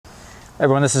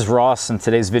Everyone, this is Ross. In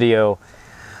today's video,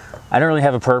 I don't really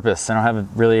have a purpose. I don't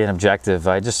have really an objective.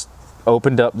 I just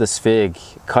opened up this fig,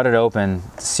 cut it open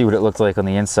to see what it looked like on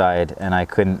the inside, and I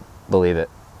couldn't believe it.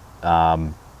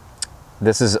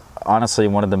 This is honestly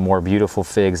one of the more beautiful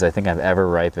figs I think I've ever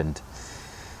ripened.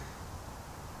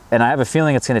 And I have a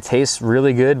feeling it's going to taste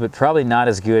really good, but probably not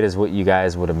as good as what you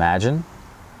guys would imagine.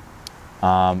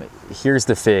 Here's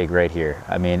the fig right here.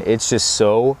 I mean, it's just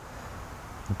so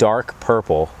dark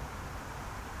purple.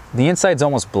 The inside's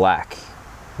almost black.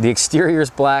 The exterior is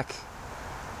black.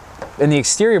 And the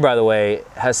exterior, by the way,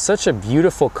 has such a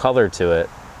beautiful color to it.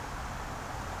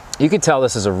 You can tell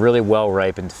this is a really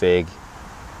well-ripened fig.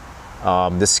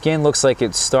 The skin looks like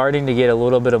it's starting to get a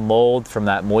little bit of mold from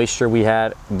that moisture we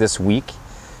had this week,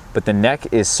 but the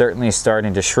neck is certainly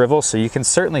starting to shrivel, so you can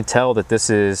certainly tell that this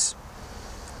is,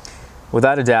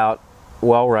 without a doubt,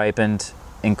 well-ripened,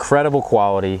 incredible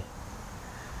quality.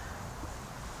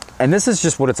 And this is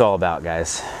just what it's all about,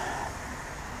 guys.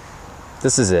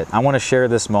 This is it. I want to share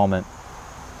this moment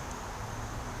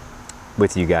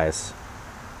with you guys.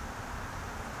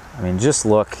 I mean, just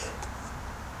look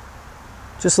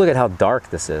at how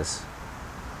dark this is.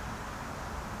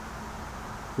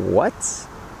 What?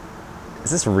 Is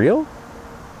this real?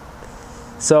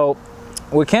 So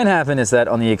what can happen is that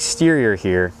on the exterior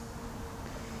here,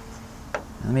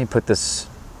 let me put this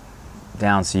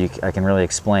down so I can really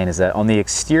explain, is that on the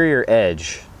exterior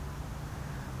edge,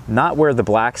 not where the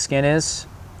black skin is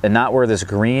and not where this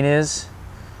green is,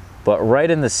 but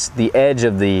right in the edge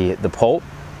of the pulp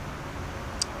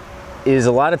is,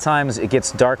 a lot of times it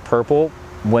gets dark purple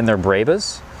when they're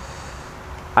Brebas.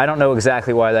 I don't know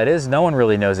exactly why that is. No one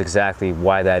really knows exactly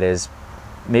why that is.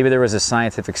 Maybe there was a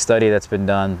scientific study that's been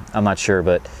done. I'm not sure,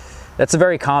 but that's a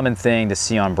very common thing to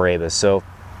see on Brebas. So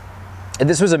if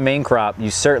this was a main crop,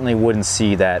 you certainly wouldn't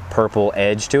see that purple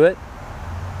edge to it.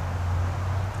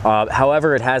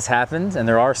 However, it has happened, and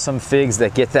there are some figs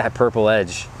that get that purple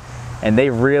edge, and they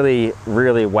really,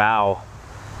 really wow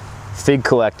fig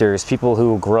collectors, people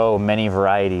who grow many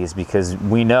varieties, because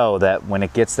we know that when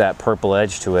it gets that purple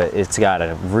edge to it, it's got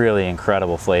a really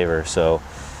incredible flavor. So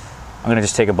I'm gonna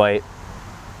just take a bite.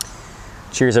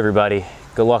 Cheers, everybody.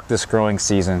 Good luck this growing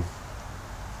season.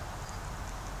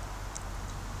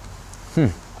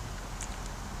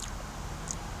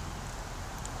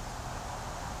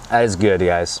 That is good,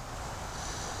 guys.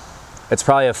 It's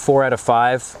probably a 4 out of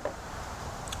 5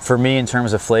 for me in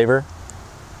terms of flavor.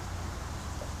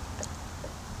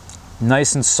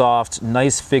 Nice and soft,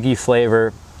 nice figgy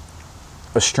flavor,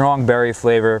 a strong berry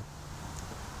flavor,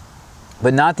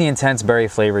 but not the intense berry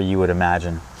flavor you would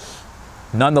imagine.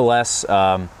 Nonetheless,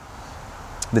 the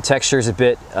texture is a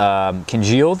bit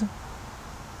congealed,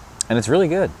 and it's really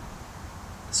good.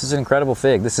 This is an incredible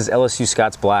fig. This is LSU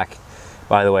Scots Black,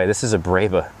 by the way. This is a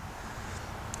Breba.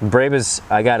 Brebas,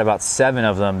 I got about 7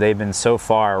 of them. They've been so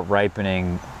far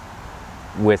ripening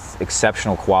with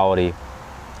exceptional quality.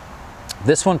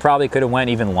 This one probably could have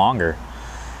went even longer,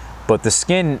 but the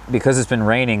skin, because it's been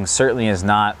raining, certainly is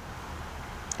not,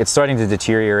 it's starting to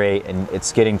deteriorate, and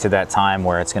it's getting to that time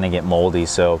where it's going to get moldy.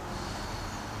 So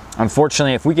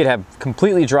unfortunately, if we could have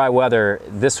completely dry weather,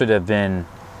 this would have been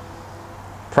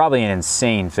probably an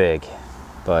insane fig,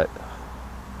 but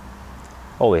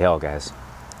holy hell, guys.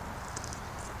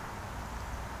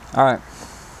 All right,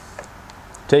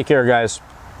 take care, guys.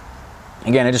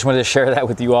 Again, I just wanted to share that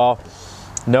with you all.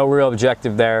 No real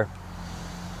objective there.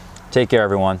 Take care,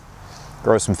 everyone.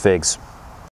 Grow some figs.